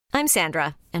I'm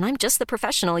Sandra, and I'm just the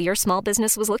professional your small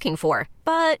business was looking for.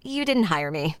 But you didn't hire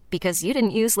me because you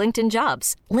didn't use LinkedIn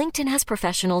Jobs. LinkedIn has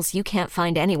professionals you can't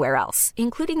find anywhere else,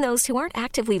 including those who aren't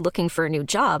actively looking for a new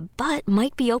job, but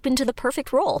might be open to the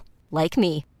perfect role, like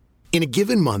me. In a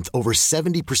given month, over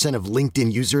 70% of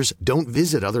LinkedIn users don't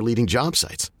visit other leading job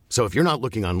sites. So if you're not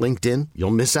looking on LinkedIn,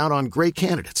 you'll miss out on great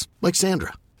candidates like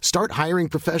Sandra. Start hiring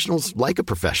professionals like a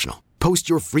professional. Post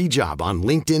your free job on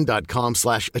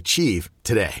linkedin.com/achieve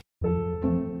today.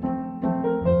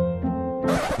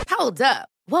 Hold up.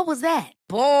 What was that?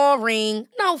 Boring.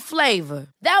 No flavor.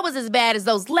 That was as bad as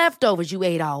those leftovers you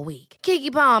ate all week.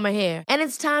 Keke Palmer here. And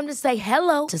it's time to say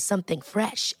hello to something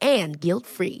fresh and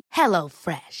guilt-free. Hello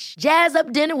Fresh. Jazz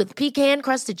up dinner with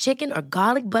pecan-crusted chicken or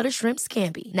garlic butter shrimp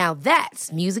scampi. Now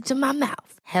that's music to my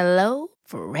mouth. Hello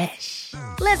Fresh.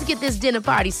 Let's get this dinner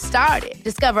party started.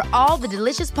 Discover all the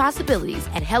delicious possibilities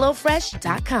at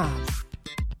HelloFresh.com.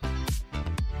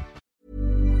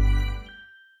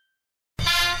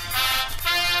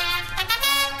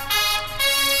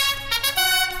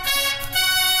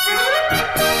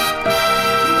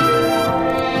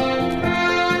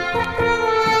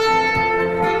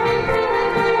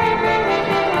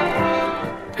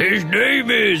 His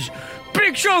name is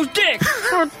Big Show's Dick.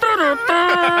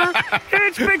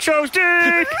 It's Big Show's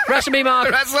Dick. Wrestle me,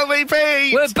 Mark. Wrestle me,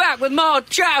 Pete. We're back with more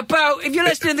chat about, if you're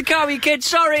listening in the car with your kids,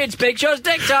 sorry, it's Big Show's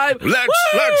Dick time.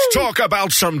 Let's talk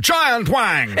about some giant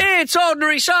wang. It's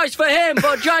ordinary size for him,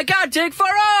 but gigantic for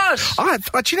us.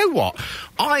 Do you know what?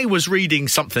 I was reading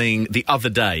something the other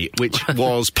day which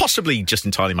was possibly just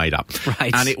entirely made up.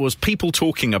 Right. And it was people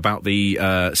talking about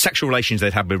the sexual relations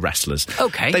they'd had with wrestlers.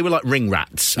 Okay. They were like ring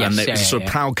rats, Yes, and it was a sort of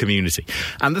proud community.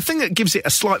 And the thing that gives it a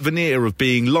slight veneer of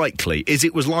being likely is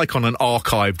it was like on an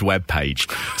archived web page.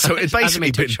 So it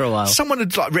basically been for a while. Someone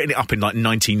had like written it up in like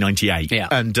 1998,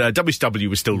 and WCW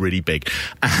was still really big,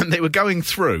 and they were going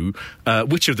through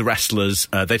which of the wrestlers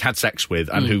they'd had sex with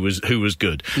and who was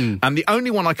good. And the only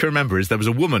one I can remember is there was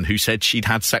a woman who said she'd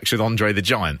had sex with Andre the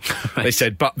Giant. Right. They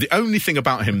said, but the only thing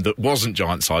about him that wasn't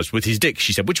giant-sized was his dick,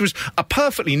 she said, which was a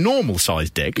perfectly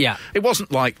normal-sized dick. Yeah. It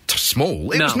wasn't, like,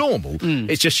 small. It was normal.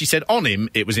 It's just, she said, on him,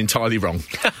 it was entirely wrong.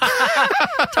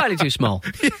 Entirely too small.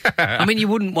 Yeah. I mean, you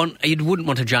wouldn't want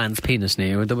a giant's penis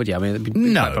near you, would you? I mean, it'd be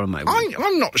quite problematic.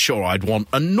 I'm not sure I'd want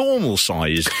a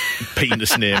normal-sized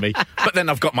penis near me, but then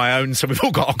I've got my own, so we've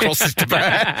all got our crosses to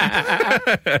bear.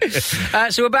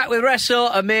 So we're back with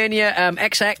WrestleMania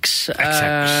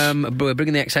XX. We're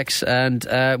bringing the XX, and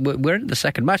we're in the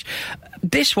second match.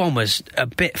 This one was a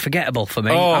bit forgettable for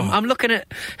me. I'm looking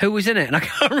at who was in it, and I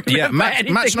can't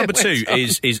remember match number 2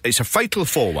 is it's a fatal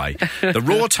four-way. The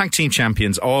Raw Tag Team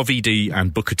Champions RVD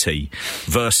and Booker T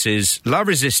versus La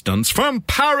Resistance from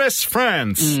Paris,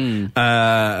 France.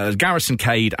 Garrison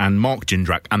Cade and Mark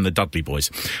Jindrak and the Dudley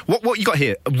Boys. What you got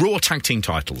here? Raw Tag Team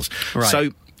titles. Right.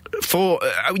 So for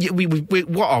we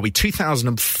what are we?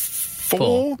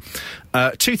 2004.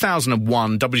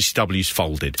 2001, WCW's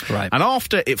folded. Right. And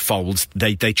after it folds,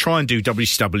 they try and do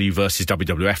WCW versus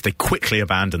WWF. They quickly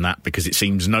abandon that because it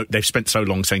seems they've spent so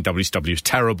long saying WCW is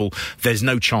terrible. There's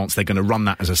no chance they're going to run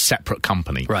that as a separate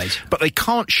company. Right. But they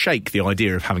can't shake the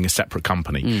idea of having a separate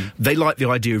company. They like the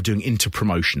idea of doing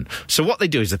inter-promotion. So what they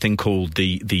do is a thing called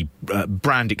the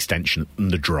brand extension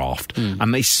and the draft.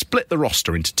 And they split the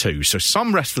roster into two. So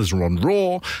some wrestlers are on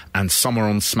Raw and some are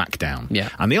on SmackDown. Yeah.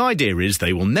 And the idea is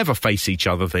they will never face each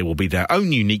other. They will be their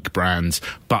own unique brands,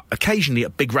 but occasionally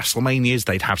at big WrestleManias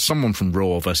they'd have someone from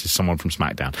Raw versus someone from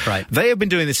SmackDown. Right. They have been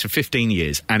doing this for 15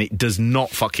 years and it does not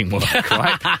fucking work,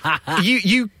 right?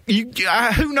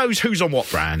 Who knows who's on what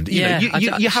brand?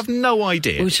 You have no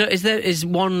idea. So is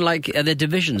one like, are there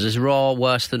divisions? Is Raw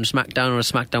worse than SmackDown or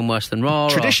is SmackDown worse than Raw?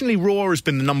 Traditionally Raw has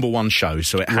been the number one show,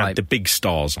 so it had the big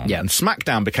stars on. Yeah. And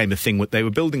SmackDown became a thing that they were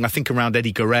building, I think, around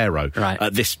Eddie Guerrero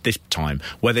at this time,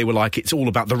 where they were like, it's all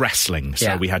about the wrestling.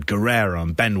 So we had Guerrero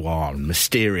and Benoit and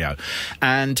Mysterio,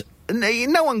 and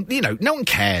no one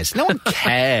cares. No one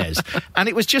cares. And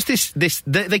it was just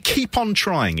they keep on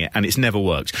trying it and it's never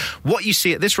worked. What you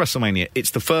see at this WrestleMania, it's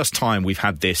the first time we've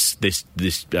had this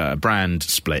brand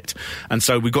split. And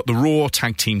so we've got the Raw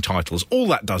tag team titles. All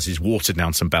that does is water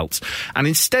down some belts. And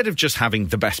instead of just having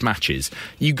the best matches,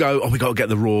 you go, we've got to get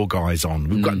the Raw guys on.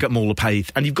 We've got to get them all to pay.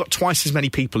 And you've got twice as many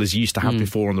people as you used to have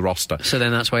before on the roster. So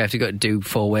then that's why you have to go do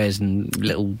 4 ways and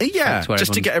little... Yeah,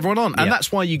 just to get everyone on. And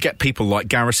that's why you get people like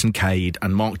Garrison Cade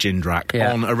and Mark Jindrak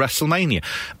on a WrestleMania.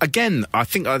 Again, I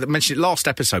think I mentioned it last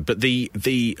episode, but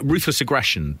the Ruthless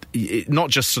Aggression,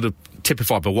 not just sort of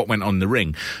typified by what went on in the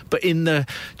ring, but in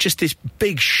just this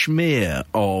big schmear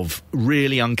of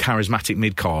really uncharismatic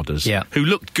mid-carders who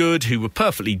looked good, who were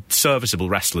perfectly serviceable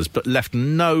wrestlers, but left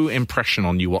no impression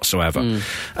on you whatsoever.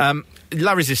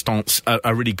 La Resistance,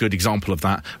 a really good example of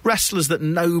that. Wrestlers that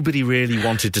nobody really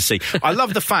wanted to see. I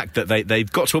love the fact that they've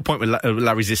got to a point with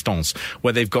La Resistance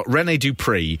where they've got René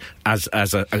Dupree as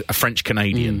a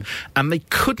French-Canadian, and they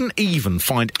couldn't even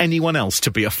find anyone else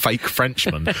to be a fake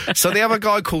Frenchman. So they have a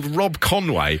guy called Rob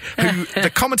Conway, who the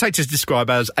commentators describe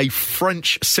as a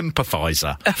French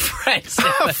sympathiser. A French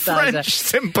sympathiser. A French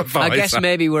sympathiser. I guess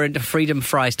maybe we're into Freedom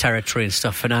Fries territory and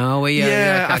stuff for now, are we?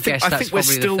 Yeah, I guess that's we're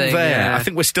still the thing, there. yeah. I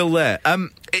think we're still there. I mean,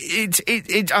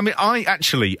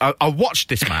 I watched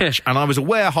this match and I was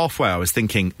aware halfway. I was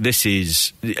thinking, this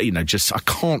is, I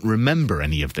can't remember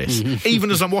any of this. Even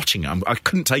as I'm watching it, I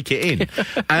couldn't take it in,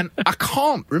 and I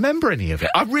can't remember any of it.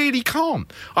 I really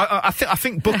can't. I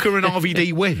think Booker and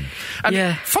RVD win.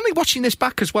 And funny watching this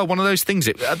back as well. One of those things.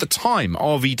 At the time,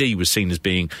 RVD was seen as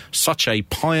being such a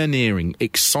pioneering,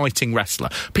 exciting wrestler.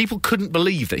 People couldn't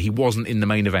believe that he wasn't in the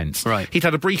main events. Right. He'd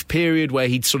had a brief period where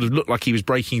he'd sort of looked like he was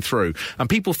breaking through, and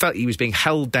people felt he was being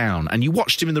held down, and you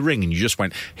watched him in the ring and you just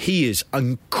went, he is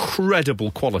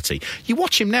incredible quality. You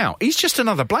watch him now, he's just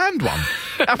another bland one.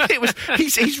 I mean,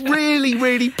 he's really,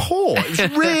 really poor. It's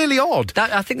really odd.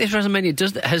 I think this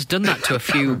WrestleMania has done that to a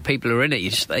few people who are in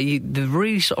it. They're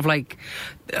really sort of like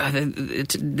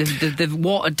they've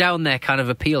watered down their kind of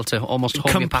appeal to almost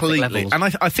homeopathic levels. And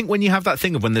I think when you have that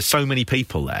thing of when there's so many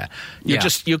people there,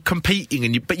 you're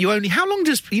competing, but you only, how long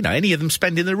does any of them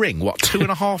spend in the ring? What,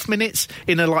 2.5 minutes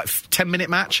in a 10-minute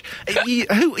match?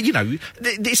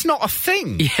 It's not a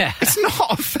thing. Yeah, it's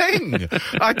not a thing.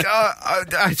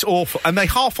 It's awful. And they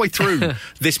halfway through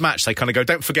this match, they kind of go,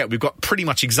 "Don't forget, we've got pretty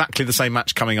much exactly the same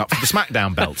match coming up for the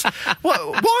SmackDown belts." Why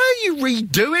are you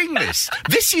redoing this?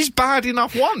 This is bad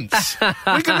enough once.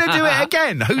 We're going to do it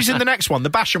again. Who's in the next one? The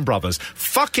Basham brothers.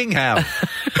 Fucking hell.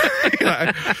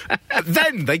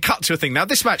 Then they cut to a thing. Now,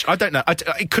 this match, I don't know.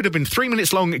 It could have been 3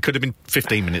 minutes long. It could have been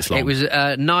 15 minutes long. It was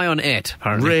nigh on 8,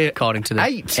 apparently, according to the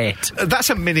 8. That's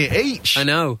a minute each. I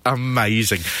know.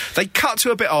 Amazing. They cut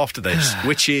to a bit after this,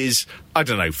 which is, I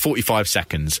don't know, 45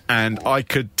 seconds, and I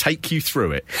could take you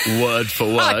through it word for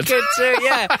word. I could too,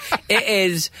 yeah. It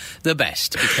is the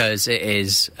best because it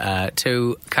is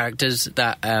two characters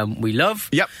that we love.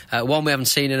 Yep. One we haven't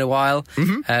seen in a while,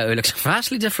 who looks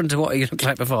vastly different to what he looked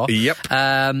like before.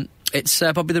 Yep. It's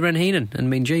Bobby the Brain Heenan and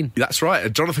Mean Gene. That's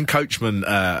right. Jonathan Coachman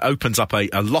opens up a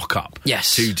lockup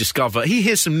to discover... He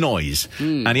hears some noise,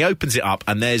 and he opens it up,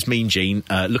 and there's Mean Gene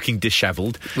looking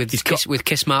dishevelled. With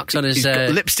kiss marks on his... He's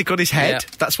got lipstick on his head. Yeah.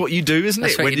 That's what you do, isn't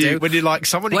That's it? When you like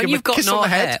someone, you give them a kiss on the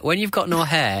head. When you've got no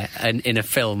hair in a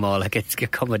film or like a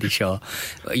comedy show,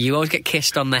 you always get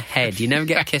kissed on the head. You never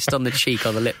get kissed on the cheek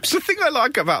or the lips. The thing I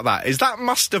like about that is that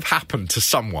must have happened to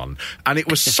someone, and it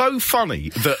was so funny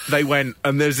that they went,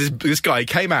 and there's this guy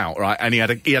came out, right, and he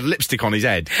had lipstick on his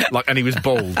head, and he was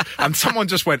bald, and someone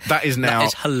just went, that is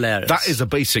hilarious. That is a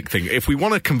basic thing. If we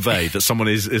want to convey that someone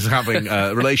is having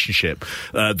a relationship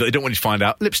that they don't want you to find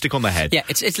out, lipstick on the head. Yeah,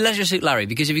 it's Leisure Suit Larry,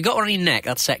 because if you got one on your neck,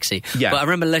 that's sexy. Yeah. But I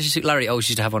remember Leisure Suit Larry always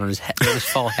used to have one on his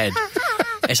forehead.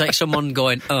 It's like someone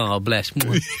going, oh, bless.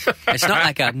 It's not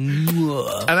like a...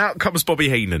 And out comes Bobby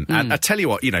Heenan. And I tell you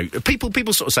what,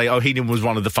 people sort of say, oh, Heenan was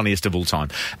one of the funniest of all time.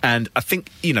 And I think,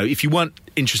 if you weren't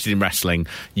interested in wrestling,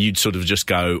 you'd sort of just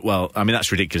go, well, I mean,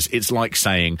 that's ridiculous. It's like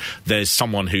saying there's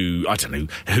someone who, I don't know,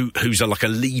 who's like a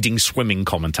leading swimming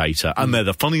commentator, and they're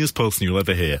the funniest person you'll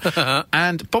ever hear.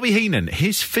 And Bobby Heenan,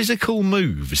 his physical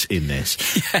moves in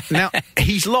this. Now,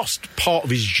 he's lost part of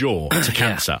his jaw to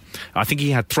cancer. I think he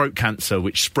had throat cancer,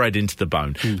 which spread into the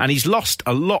bone, and he's lost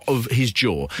a lot of his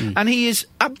jaw, and he is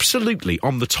absolutely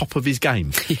on the top of his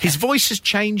game. His voice has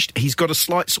changed. He's got a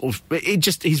slight sort of...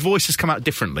 his voice has come out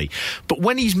differently. But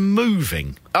when he's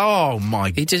moving, oh my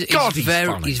God, he's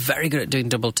funny. He's very good at doing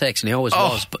double takes, and he always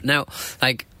was. But now,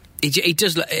 he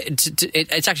does.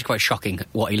 It's actually quite shocking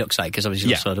what he looks like, because obviously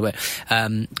he's sort of way.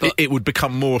 It would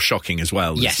become more shocking as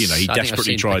well. Yes, he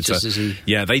desperately tried to.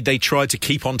 They tried to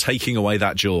keep on taking away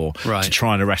that jaw to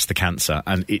try and arrest the cancer,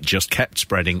 and it just kept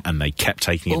spreading, and they kept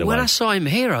taking it away. When I saw him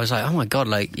here, I was like, oh my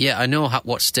God! I know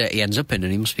what state he ends up in,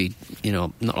 and he must be,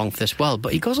 not long for this world.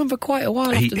 But he goes on for quite a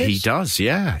while. After this. He does,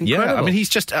 yeah. I mean, he's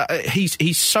just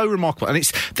he's so remarkable, and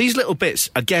it's these little bits.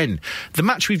 Again, the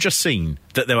match we've just seen,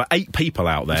 that there were 8 people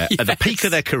out there, at the peak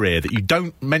of their career that you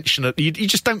don't mention it, you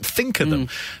just don't think of them.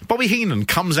 Bobby Heenan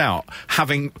comes out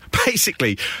having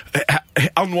basically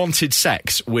unwanted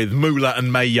sex with Moolah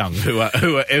and Mae Young, who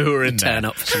are in there. Turn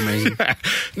up for some reason.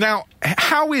 Now,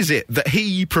 how is it that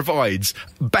he provides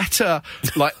better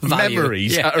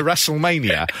memories at a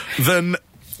WrestleMania than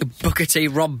Booker T,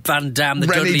 Rob Van Dam, the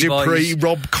Rennie Dudley Dupree, Boys,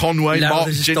 Rob Conway, Mark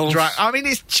Jindrak. Jindrak. I mean,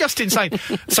 it's just insane.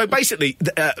 So basically,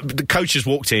 the coaches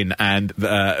walked in and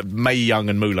Mae Young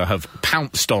and Moolah have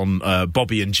pounced on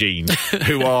Bobby and Gene,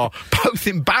 who are both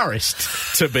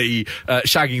embarrassed to be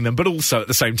shagging them, but also at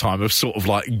the same time have sort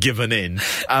of given in.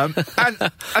 And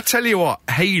I tell you what,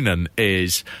 Heenan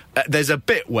is... there's a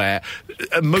bit where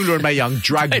Moolah and Mae Young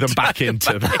drag them back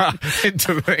into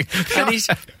the ring. And he's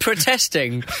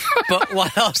protesting, but while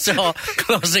also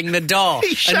closing the door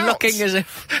and looking as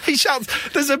if... He shouts.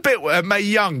 There's a bit where Mae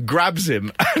Young grabs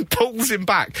him and pulls him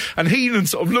back, and Heenan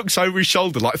sort of looks over his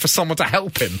shoulder like for someone to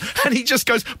help him, and he just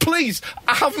goes, "Please,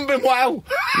 I haven't been well."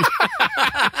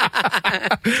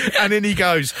 And then he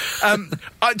goes,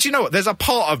 do you know what? There's a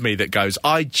part of me that goes,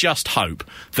 I just hope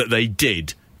that they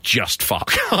did just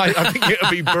fuck. I think it would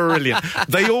be brilliant.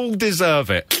 They all deserve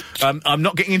it. I'm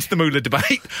not getting into the Moolah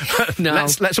debate. No.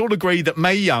 Let's all agree that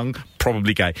Mae Young,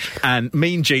 probably gay, and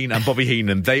Mean Gene and Bobby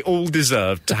Heenan, they all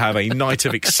deserve to have a night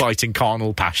of exciting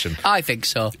carnal passion. I think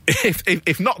so.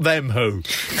 If not them, who?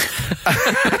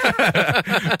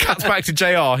 Cuts back to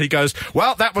JR. He goes,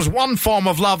 "Well, that was one form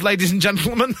of love, ladies and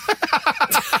gentlemen."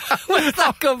 Where did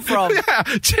that come from? Yeah,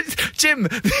 Jim,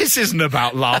 this isn't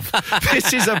about love.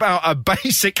 This is about a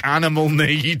basic animal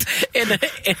need. In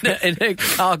a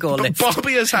cargo lift.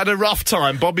 Bobby has had a rough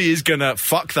time. Bobby is gonna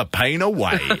fuck the pain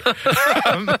away.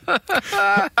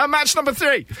 Match number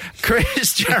 3,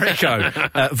 Chris Jericho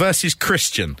versus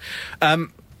Christian.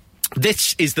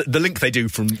 This is the link they do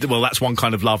from, well, that's one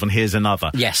kind of love and here's another.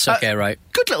 Yes, okay, right.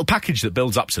 Good little package that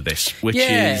builds up to this, which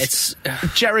is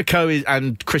Jericho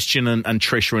and Christian and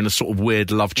Trish are in a sort of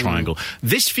weird love triangle.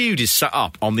 This feud is set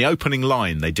up on the opening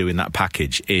line they do in that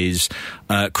package is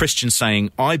Christian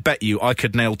saying, "I bet you I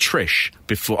could nail Trish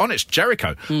before..." Oh, it's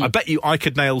Jericho. "I bet you I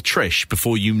could nail Trish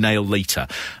before you nail Lita."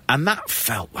 And that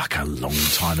felt like a long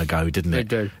time ago, didn't it? It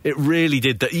did. It really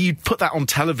did. That you'd put that on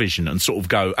television and sort of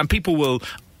go, and people will...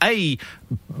 A,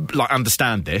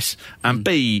 understand this, and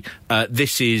B,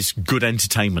 this is good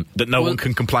entertainment that no one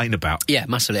can complain about. Yeah,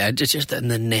 massively. It's just the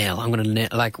nail. I'm going to nail.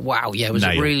 Wow, yeah, was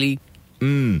it really... I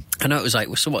know it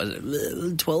was what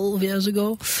is it, 12 years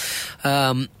ago?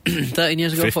 13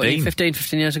 years ago?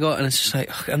 15 years ago, and it's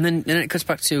just and then it cuts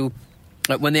back to...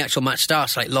 when the actual match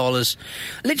starts, Lawler's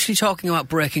literally talking about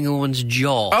breaking a woman's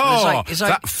jaw. Oh, it's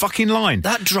that fucking line.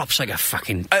 That drops like a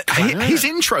fucking... his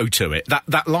intro to it,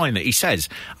 that line that he says,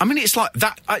 I mean, it's like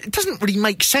that... it doesn't really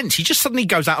make sense. He just suddenly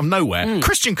goes out of nowhere.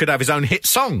 Christian could have his own hit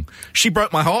song. She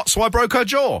broke my heart, so I broke her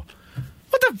jaw.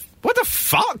 What the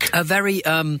fuck? A very,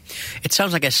 it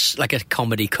sounds like a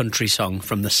comedy country song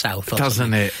from the South.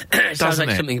 Doesn't it? It sounds like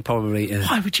something probably...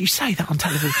 Why would you say that on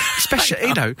television? Especially,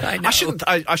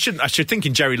 I should think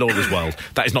in Jerry Lawler's world,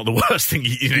 that is not the worst thing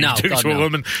you do to a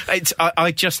woman. It's,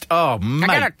 I just, oh,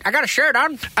 mate. I got a shirt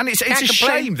on. And it's a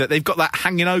shame that they've got that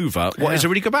hanging over what is a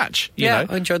really good match. You know?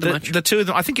 I enjoyed the match. The two of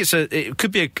them, I think it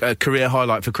could be a career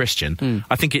highlight for Christian.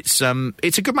 I think it's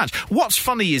a good match. What's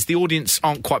funny is the audience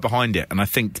aren't quite behind it, and I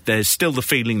think there's still the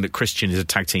feeling that Christian is a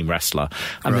tag team wrestler,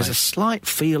 and there's a slight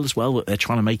feel as well that they're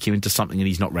trying to make him into something and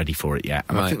he's not ready for it yet,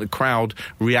 and I think the crowd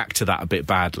react to that a bit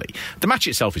badly. The match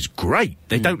itself is great.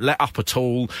 They don't let up at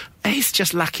all. It's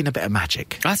just lacking a bit of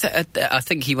magic. I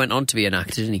think he went on to be an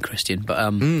actor, didn't he, Christian? But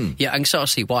yeah, I can sort of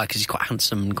see why, because he's quite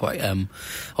handsome and quite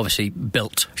obviously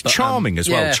built. But, charming as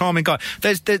well, charming guy.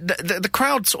 There's the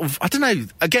crowd sort of, I don't know,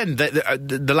 again,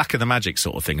 the lack of the magic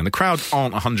sort of thing, and the crowd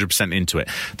aren't 100% into it.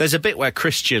 There's a bit where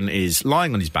Christian is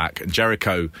lying on his back and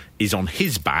Jericho is on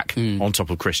his back on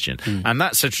top of Christian, and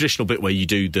that's a traditional bit where you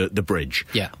do the bridge,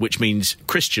 which means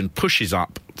Christian pushes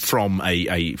up from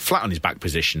a flat on his back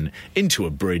position into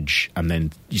a bridge, and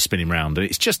then you spin him round, and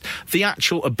it's just the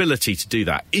actual ability to do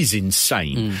that is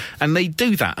insane. And they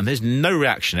do that and there's no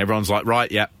reaction. Everyone's like, right,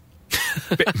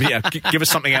 give us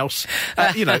something else.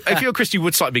 If you're Christy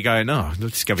Woods, like be going, oh,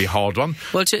 this is going to be a hard one.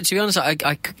 Well, to be honest,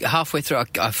 I halfway through,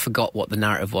 I forgot what the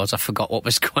narrative was. I forgot what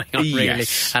was going on, really.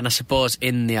 And I suppose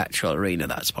in the actual arena,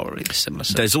 that's probably the similar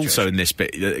situation. There's also in this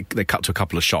bit, they cut to a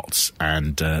couple of shots,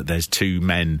 and there's two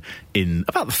men in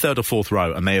about the third or fourth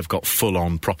row, and they have got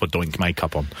full-on proper Doink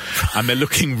makeup on, and they're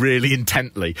looking really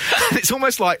intently. And it's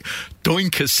almost like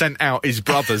Doink has sent out his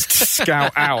brothers to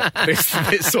scout out this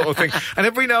sort of thing. And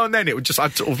every now and then it would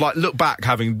I'd sort of like look back,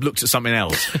 having looked at something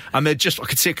else, and I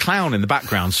could see a clown in the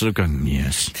background, sort of going,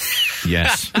 yes.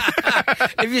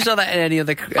 If you saw that in any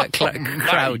other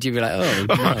crowd, you'd be like, oh,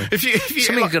 no. If you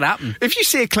Something could happen. If you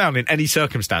see a clown in any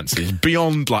circumstances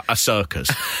beyond like a circus,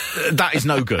 that is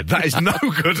no good. That is no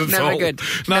good at all.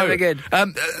 Never good.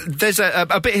 There's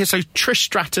a bit here. So Trish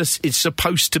Stratus is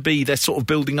supposed to be. They're sort of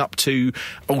building up to.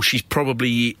 Oh, she's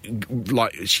probably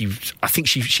like I think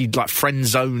she like friend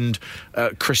zoned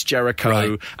Chris Jericho,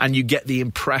 right. And you get the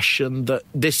impression that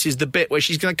this is the bit where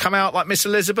she's going to come out like Miss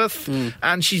Elizabeth,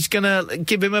 and she's going to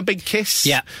give him a big kiss.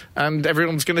 Yeah, and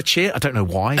everyone's going to cheer. I don't know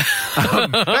why.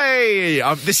 Hey,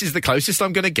 this is the closest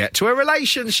I'm going to get to a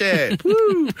relationship.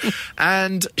 Woo!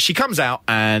 And she comes out,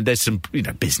 and there's some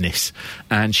business,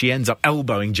 and she ends up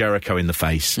elbowing Jericho in the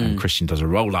face, and Christian does a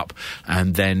roll up,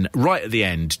 and then right at the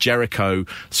end, Jericho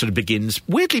sort of begins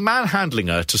weirdly manhandling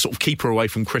her to sort of keep her away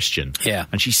from Christian. Yeah,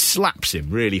 and she slaps him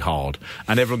really hard,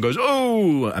 and everyone goes,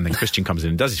 oh, and then Christian comes in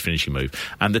and does his finishing move,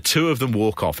 and the two of them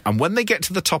walk off, and when they get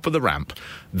to the top of the ramp,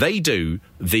 they do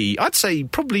I'd say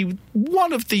probably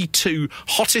one of the two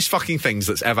hottest fucking things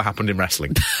that's ever happened in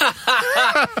wrestling.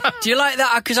 Do you like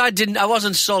that? Because I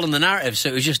wasn't sold on the narrative, so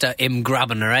it was just him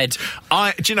grabbing her head.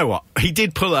 Do you know what? He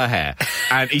did pull her hair,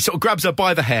 and he sort of grabs her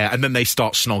by the hair, and then they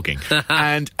start snogging.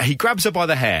 And he grabs her by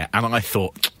the hair, and I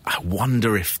thought, I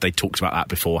wonder if they talked about that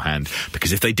beforehand,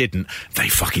 because if they didn't, they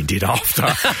fucking did after.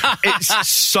 It's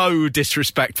so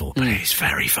disrespectful, but it's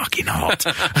very fucking hot.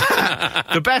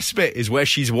 The best bit is where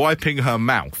she's wiping her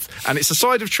mouth, and it's a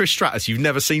side of Trish Stratus you've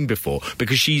never seen before,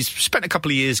 because she's spent a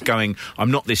couple of years going,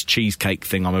 I'm not this cheesecake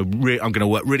thing, I'm going to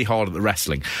work really hard at the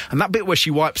wrestling. And that bit where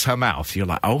she wipes her mouth, you're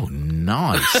like, oh,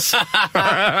 nice.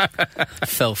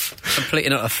 Filth. Complete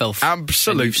and utter filth.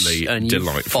 Absolutely and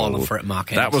delightful. Fallen for it,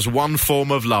 Mark. That was one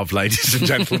form of love, ladies and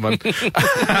gentlemen.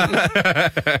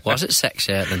 Was it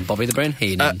sexier than Bobby the Brain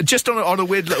Heenan? Just on a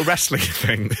weird little wrestling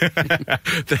thing,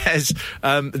 there's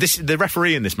the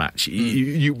referee in this match.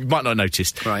 You might not have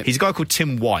noticed. Right. He's a guy called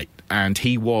Tim White, and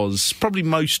he was probably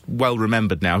most well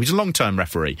remembered now. He's a long-term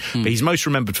referee, but he's most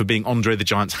remembered for being Andre the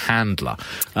Giant's handler.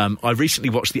 I recently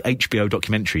watched the HBO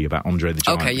documentary about Andre the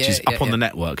Giant, which is up on the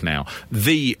network now.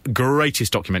 The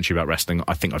greatest documentary about wrestling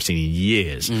I think I've seen in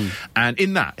years. And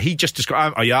in that, he just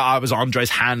described, I was Andre's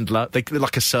handler. They're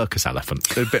like a circus elephant.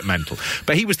 They're a bit mental.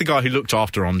 But he was the guy who looked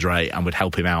after Andre and would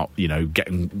help him out,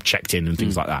 getting checked in and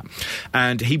things like that.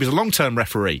 And he was a long-term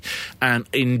referee. And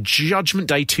in Judgment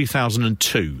Day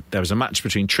 2002, there was a match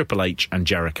between Triple H and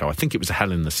Jericho. I think it was a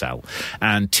Hell in the Cell.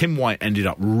 And Tim White ended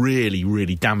up really,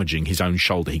 really damaging his own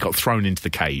shoulder. He got thrown into the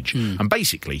cage. And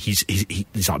basically, his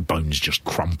like bones just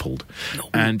crumpled.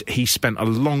 And he spent a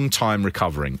long time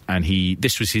recovering. And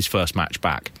this was his first match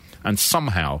back. And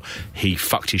somehow he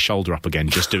fucked his shoulder up again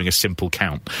just doing a simple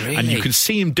count. Really? And you can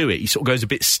see him do it. He sort of goes a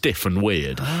bit stiff and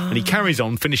weird. And he carries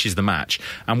on, finishes the match.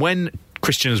 And when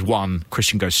Christian has won,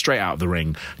 Christian goes straight out of the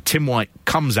ring. Tim White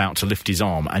comes out to lift his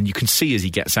arm, and you can see as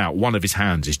he gets out, one of his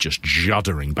hands is just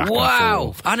juddering back and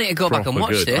forth. I need to go back and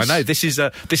watch this. I know, this is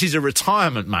a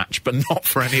retirement match, but not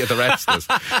for any of the wrestlers.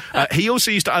 He also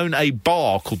used to own a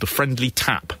bar called the Friendly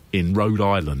Tap in Rhode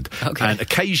Island. Okay. And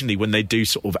occasionally when they do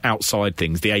sort of outside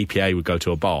things, the APA would go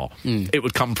to a bar. It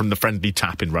would come from the Friendly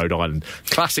Tap in Rhode Island.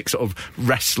 Classic sort of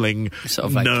wrestling sort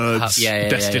of like nerds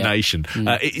destination.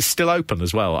 It's still open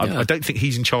as well. I don't think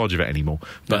he's in charge of it anymore.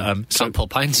 But Can't pull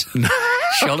pints.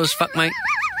 Shoulders fuck, mate.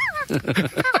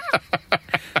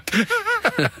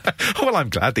 Well, I'm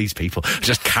glad these people are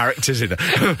just characters in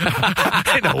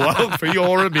a world for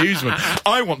your amusement.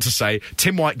 I want to say,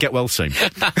 Tim White, get well soon.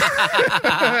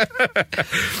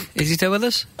 Is he still with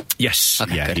us? Yes.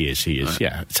 Okay, good. He is. Right.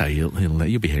 Yeah, so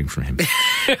you'll be hearing from him.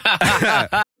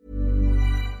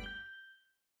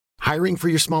 Hiring for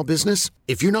your small business?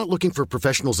 If you're not looking for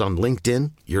professionals on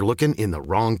LinkedIn, you're looking in the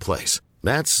wrong place.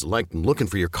 That's like looking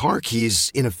for your car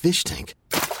keys in a fish tank.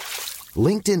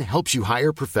 LinkedIn helps you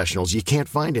hire professionals you can't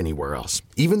find anywhere else,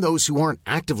 even those who aren't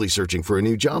actively searching for a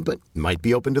new job but might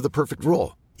be open to the perfect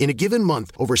role. In a given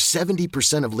month, over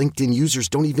 70% of LinkedIn users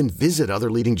don't even visit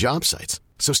other leading job sites.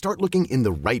 So start looking in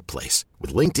the right place.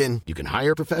 With LinkedIn, you can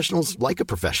hire professionals like a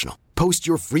professional. Post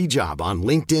your free job on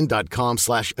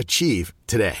linkedin.com/achieve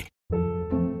today.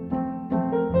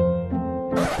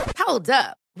 Hold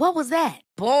up. What was that?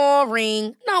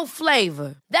 Boring. No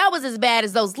flavor. That was as bad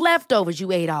as those leftovers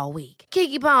you ate all week.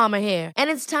 Keke Palmer here. And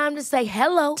it's time to say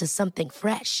hello to something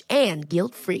fresh and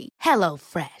guilt-free. Hello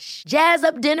Fresh. Jazz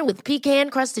up dinner with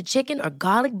pecan-crusted chicken or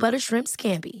garlic butter shrimp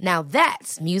scampi. Now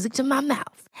that's music to my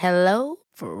mouth. Hello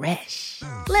Fresh.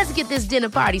 Let's get this dinner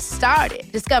party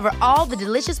started. Discover all the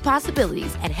delicious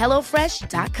possibilities at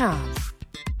HelloFresh.com.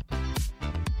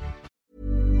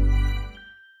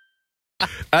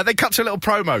 They cut to a little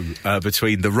promo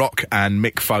between The Rock and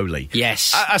Mick Foley.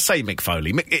 Yes. I say Mick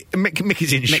Foley. Mick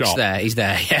is in shot. There, he's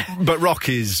there, yeah. But Rock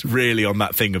is really on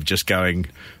that thing of just going,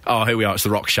 oh, here we are, it's The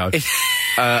Rock show. He's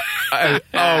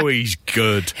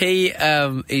good.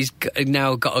 He's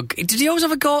now got a... Did he always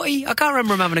have a goatee? I can't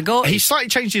remember him having a goatee. He slightly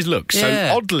changed his look.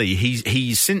 So oddly,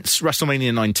 he's since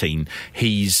WrestleMania 19,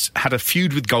 he's had a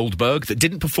feud with Goldberg that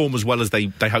didn't perform as well as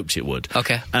they hoped it would.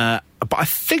 Okay. But I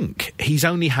think he's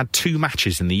only had 2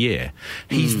 matches in the year.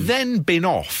 He's then been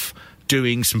off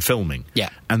doing some filming. Yeah.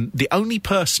 And the only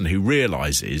person who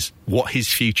realises what his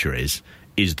future is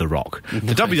The Rock.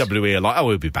 The WWE are like, oh,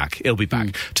 he'll be back. To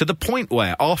the point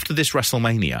where, after this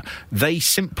WrestleMania, they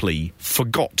simply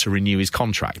forgot to renew his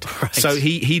contract. Right. So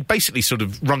he basically sort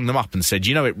of rung them up and said,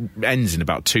 it ends in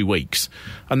about 2 weeks.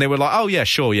 And they were like, oh, yeah,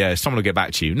 sure, yeah, someone will get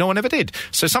back to you. No one ever did.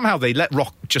 So somehow they let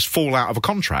Rock just fall out of a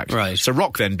contract. Right. So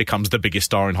Rock then becomes the biggest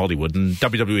star in Hollywood, and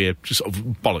WWE are just sort of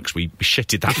bollocks, we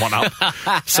shitted that one up.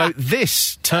 So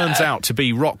this turns out to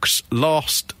be Rock's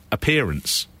last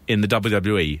appearance in the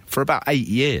WWE for about 8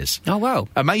 years. Oh, wow.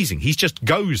 Amazing. He just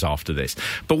goes after this.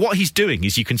 But what he's doing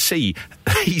is, you can see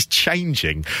he's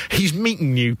changing. He's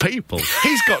meeting new people.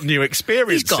 He's got new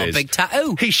experiences. He's got a big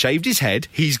tattoo. He shaved his head.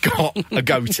 He's got a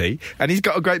goatee. And he's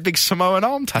got a great big Samoan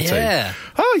arm tattoo. Yeah.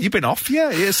 Oh, you've been off? Yeah,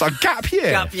 it's like gap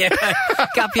year.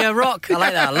 Gap year Rock. I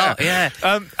like that a lot, yeah.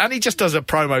 And he just does a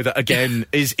promo that, again,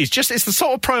 is just, it's the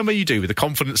sort of promo you do with the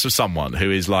confidence of someone who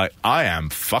is like, I am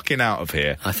fucking out of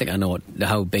here. I think I know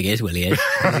how big is Willie is.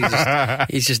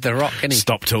 He's just The Rock, isn't he?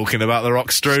 Stop talking about The Rock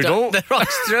Strudel. The Rock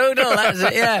Strudel, that's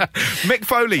it, yeah. Mick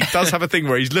Foley does have a thing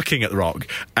where he's looking at The Rock,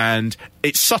 and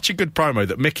it's such a good promo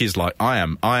that Mick is like, I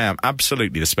am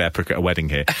absolutely the spare prick at a wedding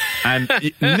here. And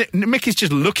Mick is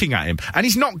just looking at him, and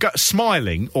he's not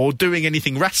smiling or doing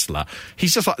anything wrestler.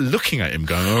 He's just like looking at him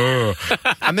going, ugh.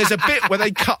 And there's a bit where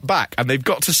they cut back and they've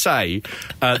got to say,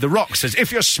 The Rock says,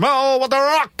 if you smell what The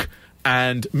Rock...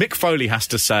 And Mick Foley has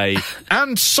to say,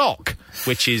 and Sock,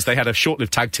 which is, they had a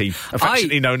short-lived tag team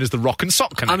affectionately known as the Rock and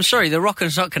Sock Connection. I'm sorry, the Rock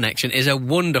and Sock Connection is a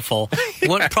wonderful,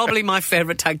 probably my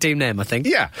favourite tag team name, I think.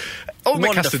 Yeah. All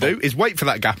Mick has to do is wait for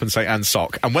that gap and say, and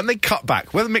Sock. And when they cut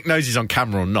back, whether Mick knows he's on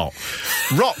camera or not,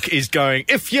 Rock is going,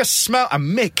 if you smell...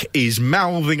 And Mick is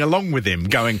mouthing along with him,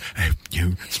 going, oh,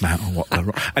 you smell what the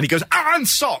Rock... And he goes, and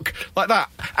Sock! Like that.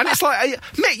 And it's like, hey,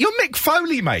 Mick, you're Mick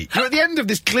Foley, mate. You're at the end of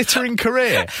this glittering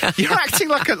career. You're acting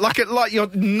like you're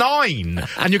 9,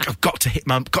 and you've got to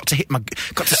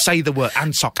say the word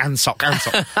and Sock, and Sock, and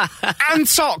Sock, and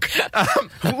Sock.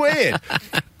 Weird.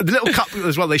 The little cut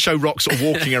as well. They show Rock sort of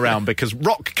walking around because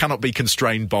Rock cannot be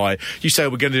constrained by. You say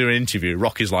we're going to do an interview.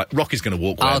 Rock is going to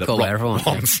walk where the Rock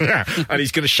wants, yeah. And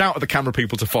he's going to shout at the camera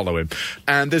people to follow him.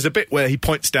 And there's a bit where he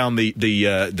points down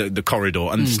the corridor,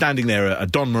 and standing there are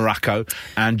Don Morocco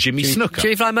and Jimmy Snuka.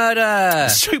 Jimmy Fly Murder,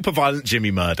 super violent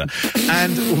Jimmy Murder,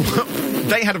 and.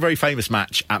 They had a very famous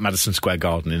match at Madison Square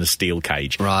Garden in a steel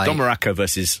cage. Right. Don Morocco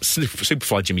versus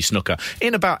Superfly Jimmy Snuka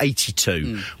in about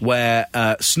 82, where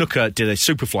Snuka did a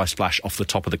Superfly splash off the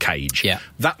top of the cage. Yeah.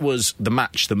 That was the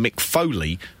match that Mick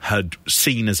Foley had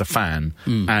seen as a fan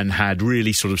and had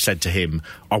really sort of said to him,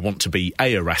 I want to be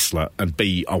A wrestler, and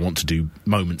B, I want to do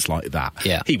moments like that.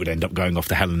 Yeah. He would end up going off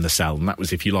to Hell in the Cell, and that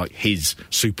was, if you like, his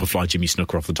Superfly Jimmy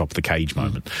Snuka off the top of the cage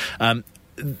moment.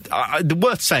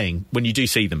 Worth saying when you do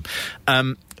see them,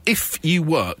 if you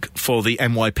work for the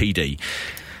NYPD,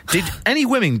 did any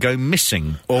women go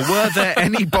missing, or were there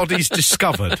any bodies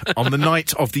discovered on the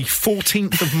night of the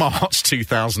 14th of March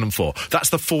 2004? That's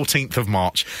the 14th of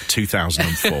March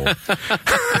 2004.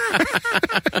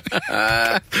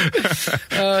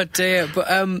 Oh dear, but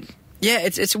yeah,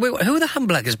 it's weird. Who are the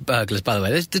Hamburglers, by the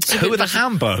way? Who are the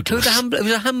Hamburglers? It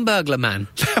was a Hamburglar man.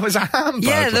 There was a Hamburglar?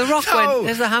 Yeah, The Rock went,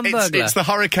 there's the Hamburglar. It's the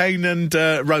Hurricane and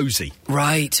Rosie.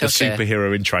 Right, the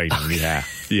superhero in training, yeah.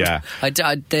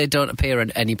 They don't appear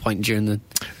at any point during the...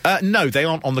 No, they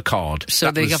aren't on the card. So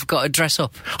they have got to dress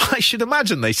up. I should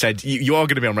imagine they said, you are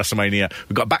going to be on WrestleMania,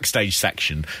 we've got a backstage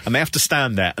section, and they have to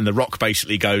stand there, and The Rock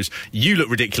basically goes, you look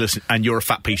ridiculous, and you're a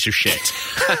fat piece of shit.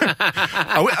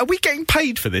 Are we getting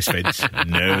paid for this, Vince?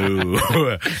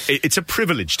 No. It's a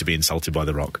privilege to be insulted by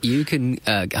The Rock. You can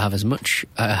have as many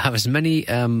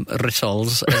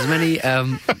rissoles, as many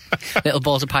little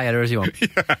balls of paella as you want.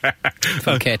 Yeah.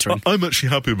 From catering. I'm actually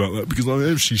happy about that because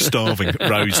I'm actually starving.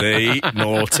 Rosie,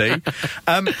 naughty.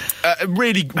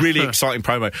 Really, really exciting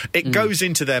promo. It goes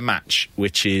into their match,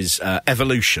 which is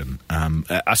Evolution,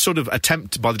 a sort of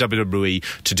attempt by the WWE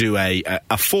to do a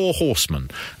 4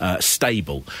 horseman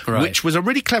stable, right, which was a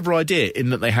really clever idea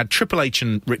in that they had Triple H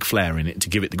and Ric Flair in it to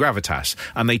give it the gravitas,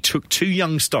 and they took two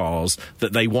young stars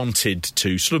that they wanted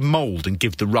to sort of mould and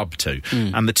give the rub to.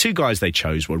 And the two guys they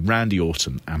chose were Randy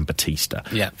Orton and Batista.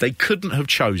 Yeah. They couldn't have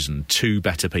chosen two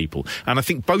better people. And I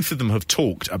think both of them have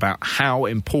talked about how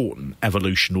important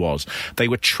Evolution was. They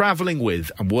were travelling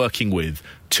with and working with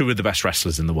two of the best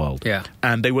wrestlers in the world. Yeah.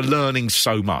 And they were learning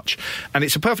so much. And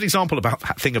it's a perfect example about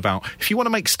that thing about if you want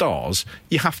to make stars,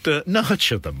 you have to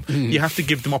nurture them. You have to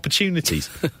give them opportunities.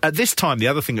 At this time, the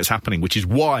other thing that's happening, which is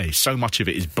why so much of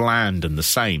it is bland and the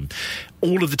same,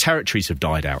 all of the territories have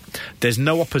died out. There's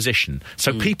no opposition.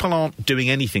 So people aren't doing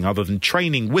anything other than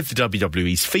training with the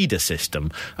WWE's feeder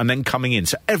system and then coming in.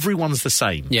 So everyone's the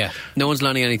same. Yeah. No one's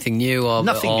learning anything new or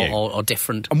new.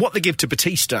 Different. And what they give to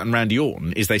Batista and Randy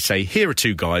Orton is they say, here are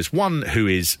two guys, one who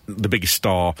is the biggest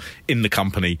star in the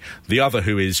company, the other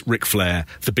who is Ric Flair,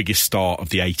 the biggest star of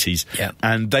the 80s. Yeah.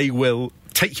 And they will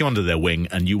take you under their wing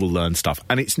and you will learn stuff.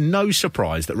 And it's no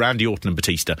surprise that Randy Orton and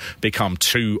Batista become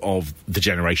two of the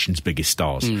generation's biggest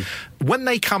stars. When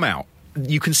they come out,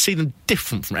 you can see them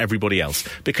different from everybody else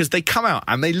because they come out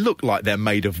and they look like they're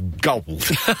made of gold,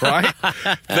 right?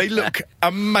 They look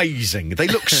amazing. They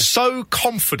look so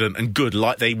confident and good,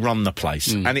 like they run the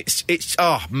place. And it's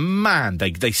oh man,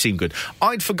 they seem good.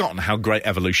 I'd forgotten how great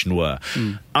Evolution were.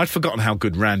 I'd forgotten how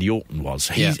good Randy Orton was.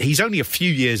 He's only a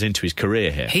few years into his career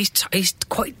here. He's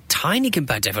quite tiny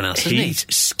compared to everyone else, isn't he? He's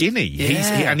skinny.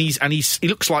 Yeah. He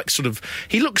looks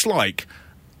like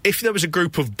if there was a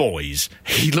group of boys,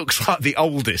 he looks like the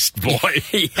oldest boy.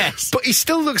 Yes. But he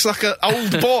still looks like an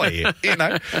old boy, you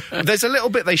know. There's a little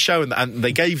bit they show, and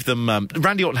they gave them...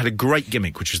 Randy Orton had a great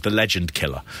gimmick, which was the Legend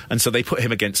Killer. And so they put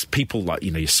him against people like,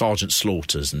 your Sergeant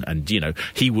Slaughters, and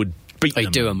he would beat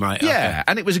them. do them, right? Yeah, okay.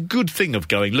 And it was a good thing of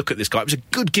going, look at this guy. It was a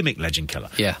good gimmick, Legend Killer.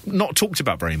 Yeah. Not talked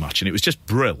about very much, and it was just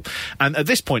brill. And at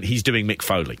this point, he's doing Mick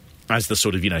Foley as the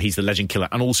sort of, he's the Legend Killer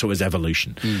and also as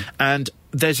Evolution. And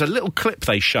there's a little clip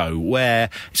they show where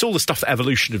it's all the stuff that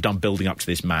Evolution have done building up to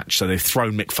this match. So they've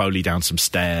thrown Mick Foley down some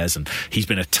stairs and he's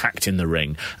been attacked in the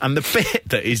ring. And the bit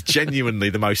that is genuinely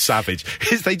the most savage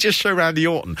is they just show Randy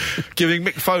Orton giving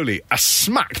Mick Foley a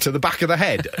smack to the back of the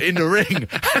head in the ring.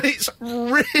 And it's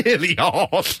really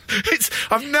hard.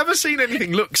 I've never seen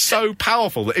anything look so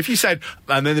powerful that if you said,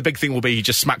 and then the big thing will be he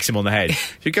just smacks him on the head,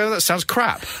 you go, that sounds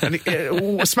crap.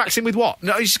 And smacks him with what?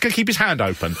 No, he's just going to keep his hand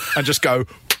open and just go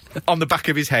on the back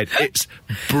of his head. It's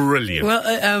brilliant. Well,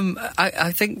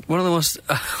 I think one of the most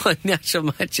the actual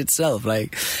match itself,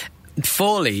 like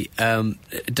Foley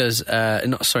does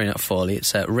not Foley,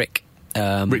 it's Ric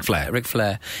Flair. Ric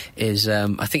Flair is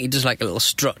I think he does like a little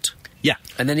strut. Yeah.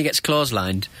 And then he gets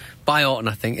clotheslined by Orton,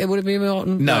 I think. It would have been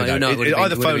Orton? No,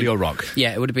 either Foley or Rock.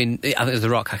 Yeah, it would have been... I think it was The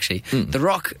Rock, actually. The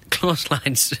Rock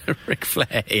clotheslines Ric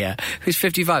Flair, who's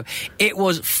 55. It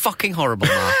was fucking horrible,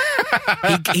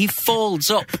 Mark. he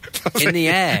folds up in the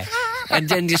air and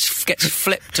then just gets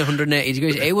flipped 180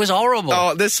 degrees. It was horrible.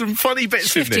 Oh, there's some funny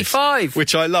bits in this. 55.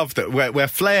 Which I love, that where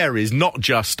Flair is not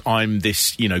just, I'm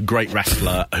this, great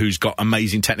wrestler who's got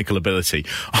amazing technical ability.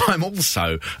 I'm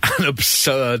also an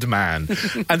absurd man.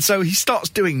 And so he starts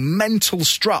doing mental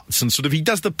struts and he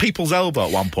does the people's elbow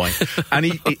at one point. And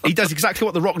he does exactly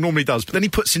what The Rock normally does, but then he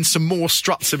puts in some more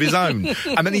struts of his own.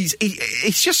 And then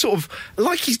it's just sort of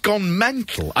like he's gone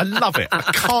mental. I love it.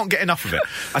 I can't get enough of it.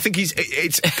 I think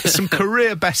it's some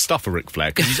career best stuff for Ric Flair,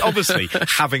 because he's obviously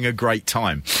having a great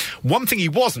time. One thing he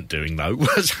wasn't doing, though,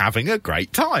 was having a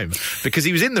great time, because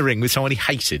he was in the ring with someone he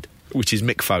hated, which is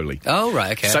Mick Foley. Oh,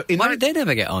 right, okay. So why did they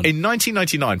never get on? In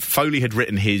 1999, Foley had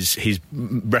written his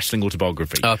wrestling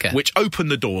autobiography, which opened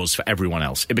the doors for everyone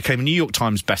else. It became a New York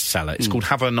Times bestseller. It's called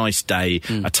Have a Nice Day,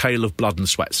 A Tale of Blood and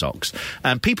Sweat Socks.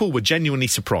 And people were genuinely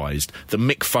surprised that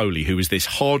Mick Foley, who was this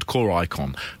hardcore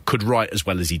icon, could write as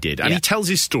well as he did. And he tells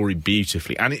his story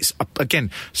beautifully. And it's,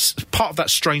 again, part of that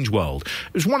strange world.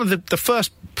 It was one of the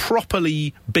first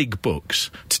properly big books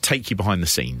to take you behind the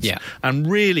scenes. Yeah. And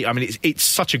really, I mean, it's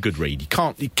such a good read.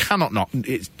 You cannot not.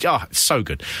 It's so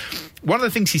good. One of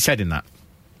the things he said in that,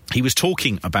 he was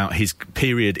talking about his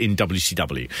period in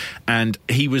WCW, and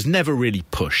he was never really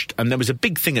pushed. And there was a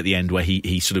big thing at the end where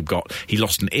he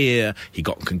lost an ear, he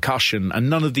got concussion, and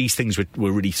none of these things were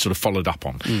really sort of followed up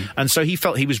on. And so he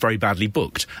felt he was very badly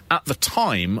booked. At the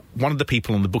time, one of the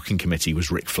people on the booking committee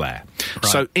was Ric Flair. Right.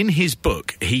 So in his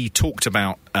book, he talked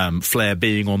about Flair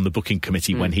being on the booking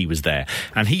committee when he was there.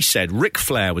 And he said Ric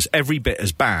Flair was every bit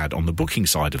as bad on the booking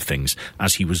side of things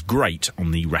as he was great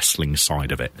on the wrestling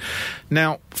side of it.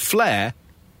 Now, Flair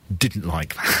didn't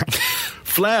like that.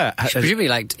 Flair...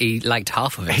 Presumably he liked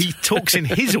half of it. He talks in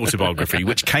his autobiography,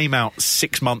 which came out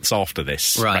 6 months after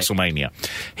this WrestleMania.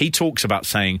 He talks about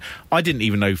saying, I didn't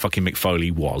even know who fucking Mick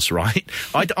Foley was, right?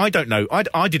 I don't know.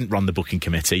 I didn't run the booking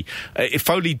committee. If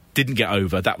Foley didn't get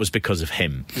over, that was because of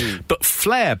him. But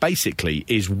Flair basically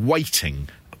is waiting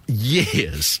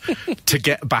years to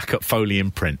get back at Foley in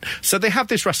print. So they have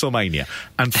this WrestleMania,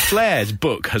 and Flair's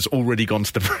book has already gone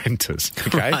to the printers.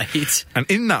 Okay? Right. And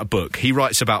in that book, he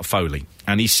writes about Foley,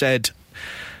 and he said,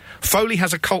 Foley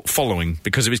has a cult following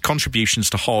because of his contributions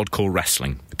to hardcore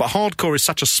wrestling. But hardcore is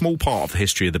such a small part of the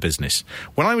history of the business.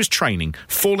 When I was training,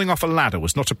 falling off a ladder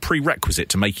was not a prerequisite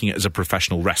to making it as a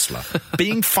professional wrestler.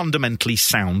 Being fundamentally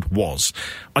sound was.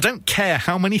 I don't care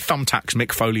how many thumbtacks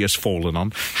Mick Foley has fallen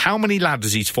on, how many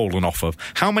ladders he's fallen off of,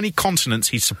 how many continents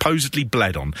he's supposedly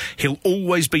bled on. He'll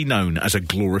always be known as a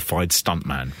glorified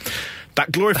stuntman.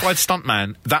 That glorified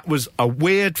stuntman, that was a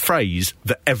weird phrase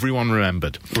that everyone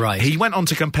remembered. Right. He went on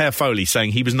to compare Foley,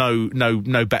 saying he was no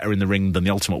better in the ring than the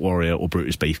Ultimate Warrior or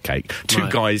Brutus Beefcake. Two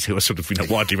guys who are sort of,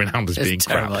 widely renowned as being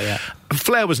terrible, crap. Yeah.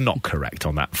 Flair was not correct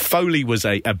on that. Foley was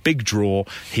a big draw.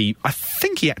 I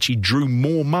think he actually drew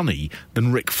more money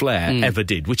than Ric Flair ever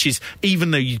did, which is,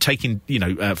 even though you take in,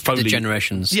 Foley... The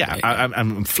generations. Yeah,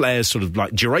 and Flair's sort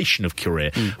of duration of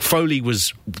career. Foley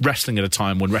was wrestling at a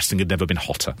time when wrestling had never been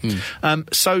hotter.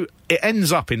 So it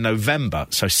ends up in November,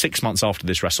 so 6 months after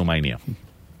this WrestleMania.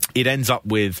 It ends up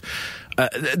with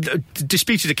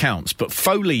disputed accounts, but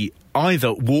Foley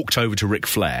either walked over to Ric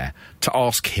Flair to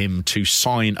ask him to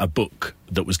sign a book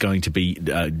that was going to be,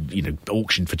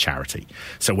 auctioned for charity.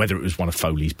 So whether it was one of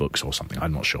Foley's books or something,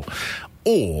 I'm not sure.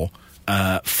 Or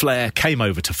Flair came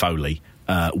over to Foley.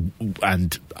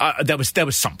 And there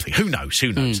was something. Who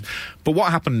knows? But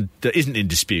what happened that isn't in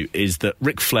dispute is that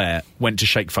Ric Flair went to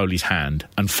shake Foley's hand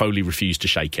and Foley refused to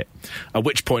shake it. At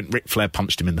which point Ric Flair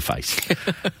punched him in the face.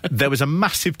 There was a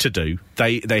massive to-do.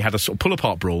 They had a sort of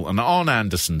pull-apart brawl, and Arn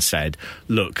Anderson said,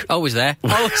 look... Always there.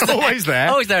 Always there.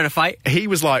 Always there in a fight. He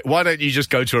was like, why don't you just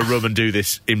go to a room and do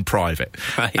this in private?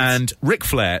 Right. And Ric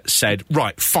Flair said,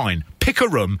 right, fine, pick a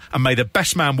room and may the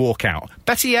best man walk out.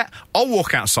 Better yet, I'll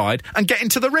walk outside and get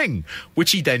into the ring,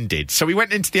 which he then did. So he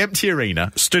went into the empty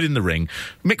arena, stood in the ring.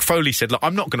 Mick Foley said, look,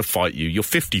 I'm not going to fight you. You're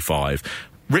 55.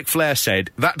 Ric Flair said,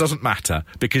 that doesn't matter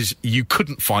because you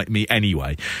couldn't fight me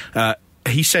anyway.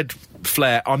 He said,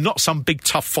 Flair, I'm not some big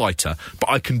tough fighter, but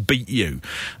I can beat you.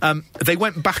 They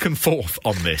went back and forth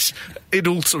on this. It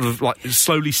all sort of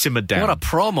slowly simmered down. What a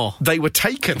promo. They were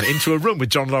taken into a room with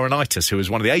John Laurinaitis, who was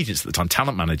one of the agents at the time,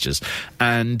 talent managers,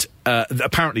 and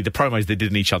apparently the promos they did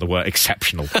in each other were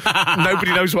exceptional.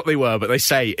 Nobody knows what they were, but they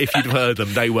say if you'd heard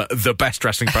them, they were the best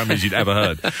wrestling promos you'd ever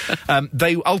heard.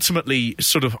 They ultimately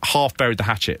sort of half buried the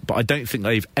hatchet, but I don't think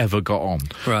they've ever got on.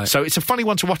 Right. So it's a funny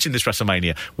one to watch in this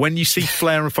WrestleMania. When you see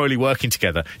Flair and Foley working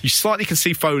together, you slightly can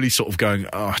see Foley sort of going,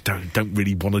 I don't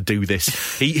really want to do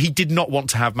this. He did not want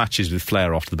to have matches with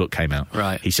Flair after the book came out.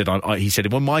 Right. He said, he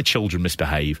said, when my children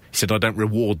misbehave, he said, I don't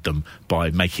reward them by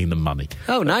making them money.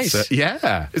 Oh, nice. So,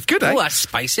 yeah, it's good, eh? Oh, that's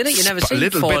spice in it. You never see a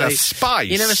little Foley. bit of spice.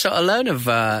 You never sort of learn of.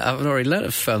 I've already learned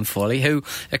of Foley, who,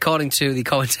 according to the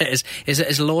commentators, is at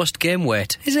his lowest game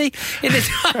weight. Is he?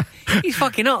 He's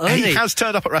fucking not, isn't he? He has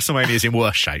turned up at WrestleManias in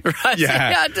worse shape. Right.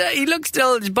 Yeah. He looks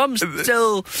still. His bum's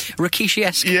still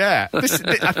Rikishi-esque. Yeah.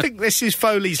 I think this is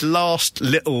Foley's last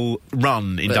little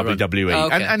run in WWE, Oh,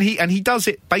 okay. and he does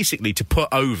it basically to put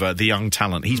over the young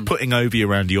talent. He's putting over your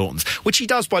Randy Ortons, which he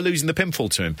does by losing the pinfall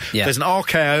to him. Yeah. There's an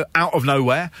RKO out of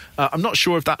nowhere. I'm not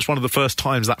sure if that's one of the first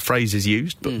times that phrase is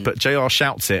used, but JR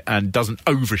shouts it and doesn't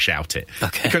overshout it.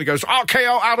 Okay. He kind of goes,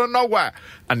 RKO out of nowhere,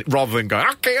 and rather than going,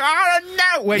 RKO out of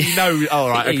nowhere, you know, all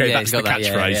right, okay, Yeah, that's the he's got that,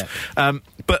 catchphrase. yeah.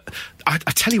 But I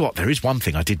tell you what, there is one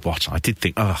thing I did watch. I did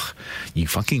think, you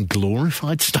fucking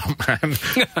glorified stuntman.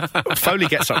 Foley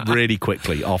gets up really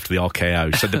quickly after the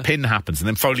RKO, so the pin happens, and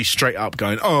then Foley straight up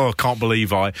going, can't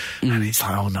believe I... And it's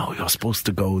like, oh no, you're supposed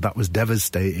to go. That was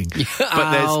devastating.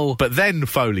 But then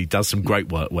Foley does some great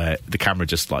work where the camera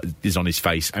just is on his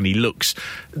face, and he looks...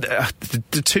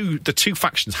 The two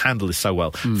factions handle this so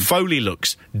well. Foley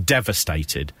looks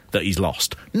devastated that he's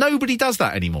lost. Nobody does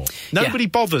that anymore. Nobody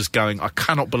bothers going, I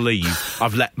cannot believe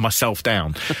I've let myself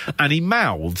down. And he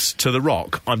mouths to The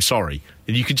Rock, I'm sorry.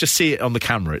 And you can just see it on the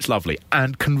camera. It's lovely.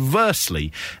 And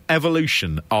conversely,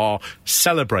 Evolution are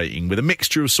celebrating with a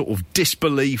mixture of sort of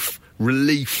disbelief,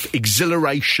 relief,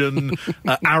 exhilaration,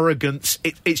 arrogance.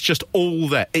 It's just all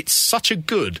there. It's such a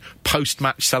good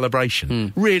post-match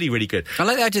celebration. Really, really good. I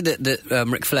like the idea that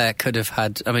Ric Flair could have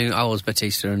had... I mean, I was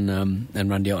Batista and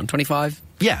Randy Orton. 25?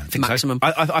 Yeah, I think maximum.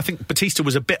 So. I think Batista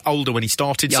was a bit older when he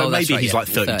started, so maybe he's like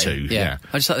 32. 30, yeah.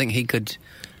 I just think he could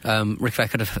Ric Flair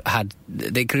could have had.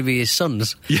 They could be his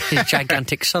sons, his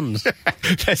gigantic sons.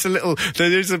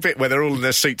 There's a bit where they're all in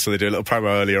their suits, so they do a little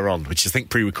promo earlier on, which I think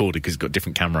pre-recorded because it's got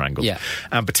different camera angles. Yeah.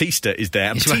 And Batista is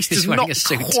there, and Batista's not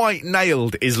quite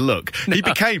nailed his look. No.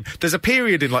 There's a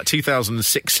period in like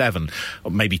 2006-07,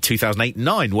 or maybe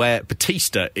 2008-09, where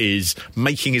Batista is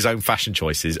making his own fashion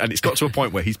choices, and it's got to a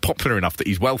point where he's popular enough that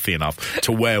he's wealthy enough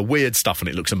to wear weird stuff, and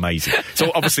it looks amazing.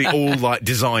 So obviously all like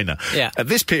designer. Yeah. At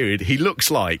this period, he looks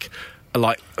like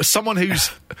someone who's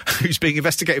being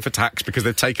investigated for tax because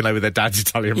they've taken over their dad's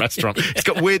Italian restaurant. He's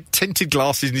got weird tinted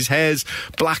glasses and his hair's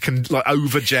black and like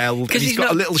over gelled, and he's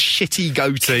got a little shitty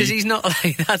goatee. Because he's not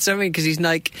like that's what I mean. Because he's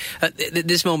like at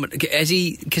this moment,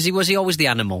 was he always the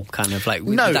animal kind of like?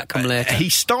 No, did that come later? He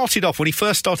started off when he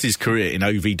first started his career in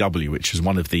OVW, which was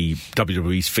one of the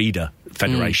WWE's feeder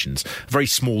federations. A very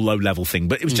small, low level thing,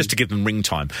 but it was just to give them ring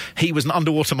time. He was an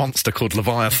underwater monster called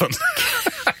Leviathan.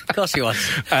 Of course he was.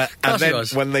 And then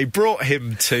when they brought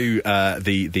him to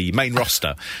the main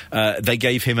roster, they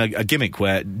gave him a gimmick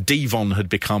where Devon had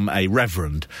become a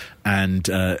reverend, and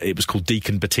it was called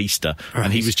Deacon Batista, right.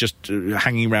 And he was just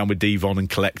hanging around with Devon and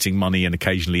collecting money and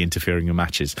occasionally interfering in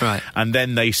matches. Right. And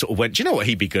then they sort of went, do you know what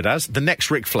he'd be good as? The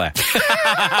next Ric Flair.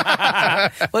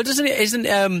 Well, because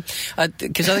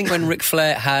I think when Ric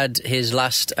Flair had his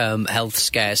last health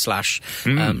scare /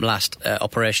 last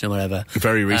operation or whatever,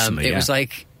 very recently, it was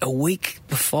like a week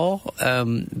before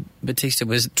Batista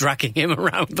was dragging him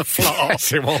around the floor.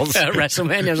 Yes, it was. At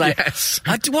WrestleMania. I was like, yes.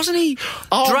 Wasn't he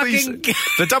dragging...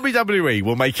 The WWE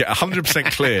will make it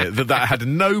 100% clear that had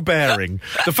no bearing.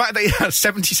 The fact that a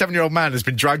 77-year-old man has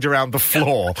been dragged around the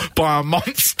floor by a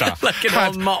monster. Like an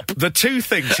old mop. The two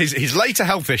things, his later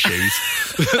health issues,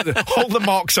 all the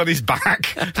marks on his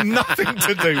back, nothing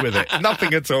to do with it.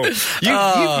 Nothing at all.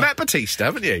 You've met Batista,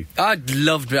 haven't you? I've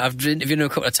interviewed him a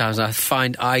couple of times, and I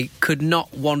find I could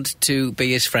not want to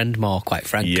be his friend more, quite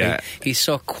frankly. Yeah. He's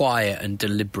so quiet and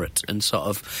deliberate, and sort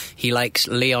of he likes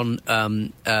Leon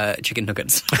chicken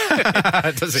nuggets.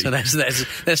 Does he? So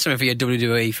there's something for your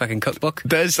WWE fucking cookbook.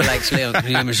 He likes Leon. Can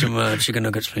you give me some chicken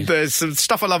nuggets, please? There's some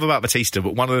stuff I love about Batista,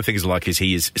 but one of the things I like is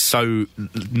he is so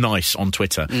nice on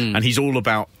Twitter, and he's all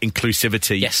about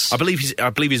inclusivity. Yes, I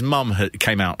believe his mum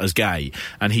came out as gay,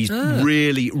 and he's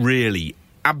really, really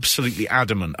absolutely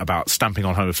adamant about stamping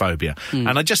on homophobia.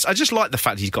 And I just like the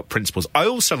fact he's got principles. I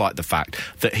also like the fact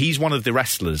that he's one of the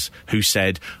wrestlers who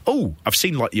said, oh, I've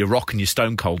seen like your Rock and your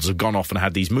Stone Colds have gone off and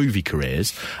had these movie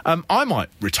careers. I might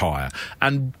retire.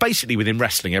 And basically within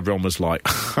wrestling, everyone was like,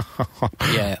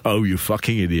 oh, you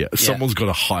fucking idiot. Yeah. Someone's got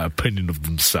a high opinion of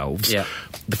themselves. Yeah.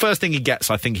 The first thing he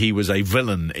gets, I think he was a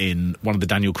villain in one of the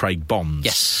Daniel Craig Bonds.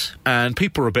 Yes. And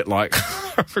people are a bit like,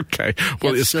 okay.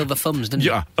 Well, it's silver thumbs, didn't you?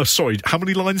 Yeah. Oh, sorry, how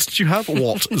many lines did you have?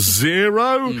 What?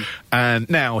 0? And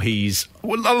now he's,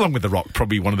 along with The Rock,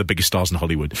 probably one of the biggest stars in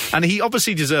Hollywood. And he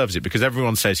obviously deserves it because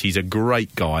everyone says he's a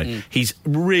great guy. He's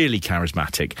really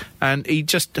charismatic. And I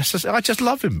just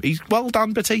love him. He's well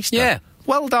done, Batista. Yeah.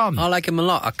 Well done. I like him a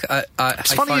lot.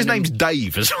 It's funny his name's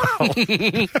Dave as well.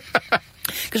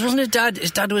 Because wasn't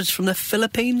his dad was from the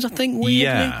Philippines, I think,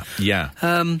 weirdly? Yeah.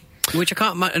 Which I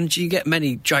can't imagine. Do you get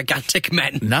many gigantic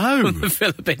men from the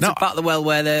Philippines? No. Part of the world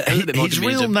where they're a little bit more his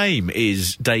real name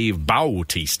is Dave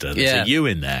Bautista. There's a U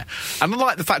in there. And I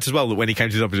like the fact as well that when he came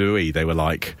to WWE, they were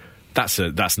like, that's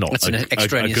not a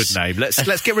good name.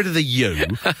 Let's get rid of the U,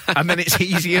 and then it's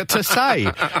easier to say.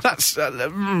 That's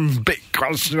a bit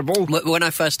questionable. When I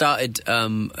first started,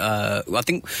 I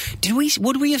think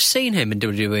would we have seen him in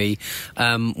WWE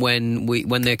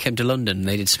when they came to London?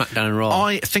 They did SmackDown and Raw.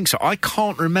 I think so. I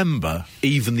can't remember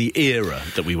even the era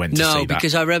that we went to see that. No,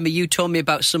 because I remember you told me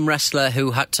about some wrestler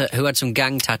who had some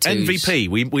gang tattoos. MVP.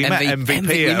 We met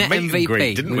MVP at a meet and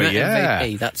greet, didn't we? Yeah,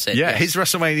 MVP. That's it. Yeah, yes. His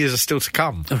WrestleManias are still to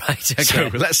come. Right. Okay. So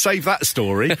let's save that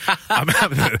story.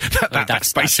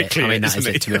 That's basically it,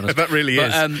 isn't it? To be honest. That really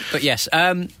is. But yes,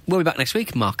 we'll be back next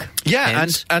week, Mark. Yeah,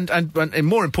 and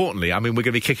more importantly, I mean, we're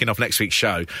going to be kicking off next week's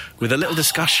show with a little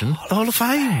discussion. Hall of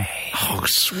Fame. Oh,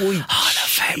 sweet. Hall of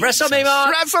Fame. Wrestle me, Mark.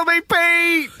 Wrestle me,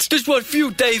 Pete. This one for you,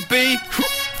 Dave B.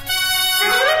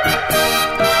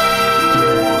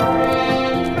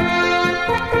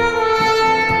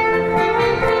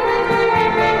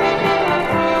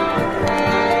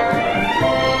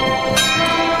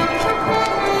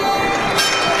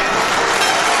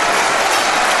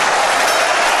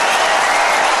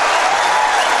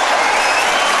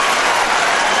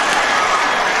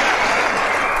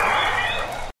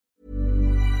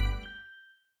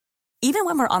 Even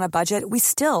when we're on a budget, we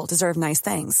still deserve nice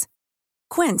things.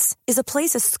 Quince is a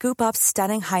place to scoop up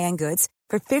stunning high-end goods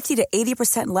for 50 to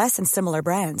 80% less than similar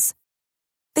brands.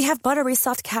 They have buttery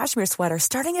soft cashmere sweaters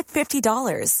starting at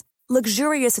 $50,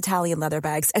 luxurious Italian leather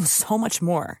bags, and so much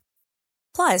more.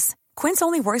 Plus, Quince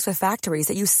only works with factories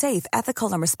that use safe,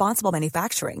 ethical, and responsible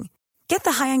manufacturing. Get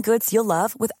the high-end goods you'll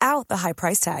love without the high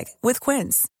price tag with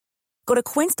Quince. Go to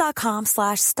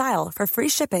quince.com/style for free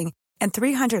shipping and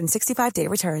 365-day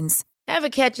returns. Ever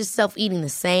catch yourself eating the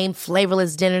same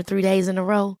flavorless dinner 3 days in a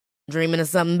row? Dreaming of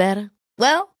something better?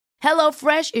 Well,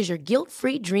 HelloFresh is your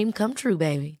guilt-free dream come true,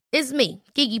 baby. It's me,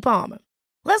 Keke Palmer.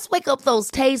 Let's wake up those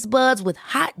taste buds with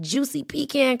hot, juicy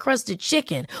pecan-crusted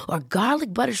chicken or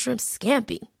garlic butter shrimp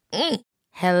scampi.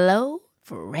 Hello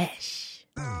Fresh.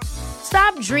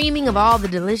 Stop dreaming of all the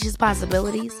delicious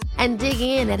possibilities and dig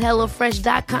in at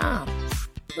HelloFresh.com.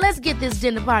 Let's get this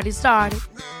dinner party started.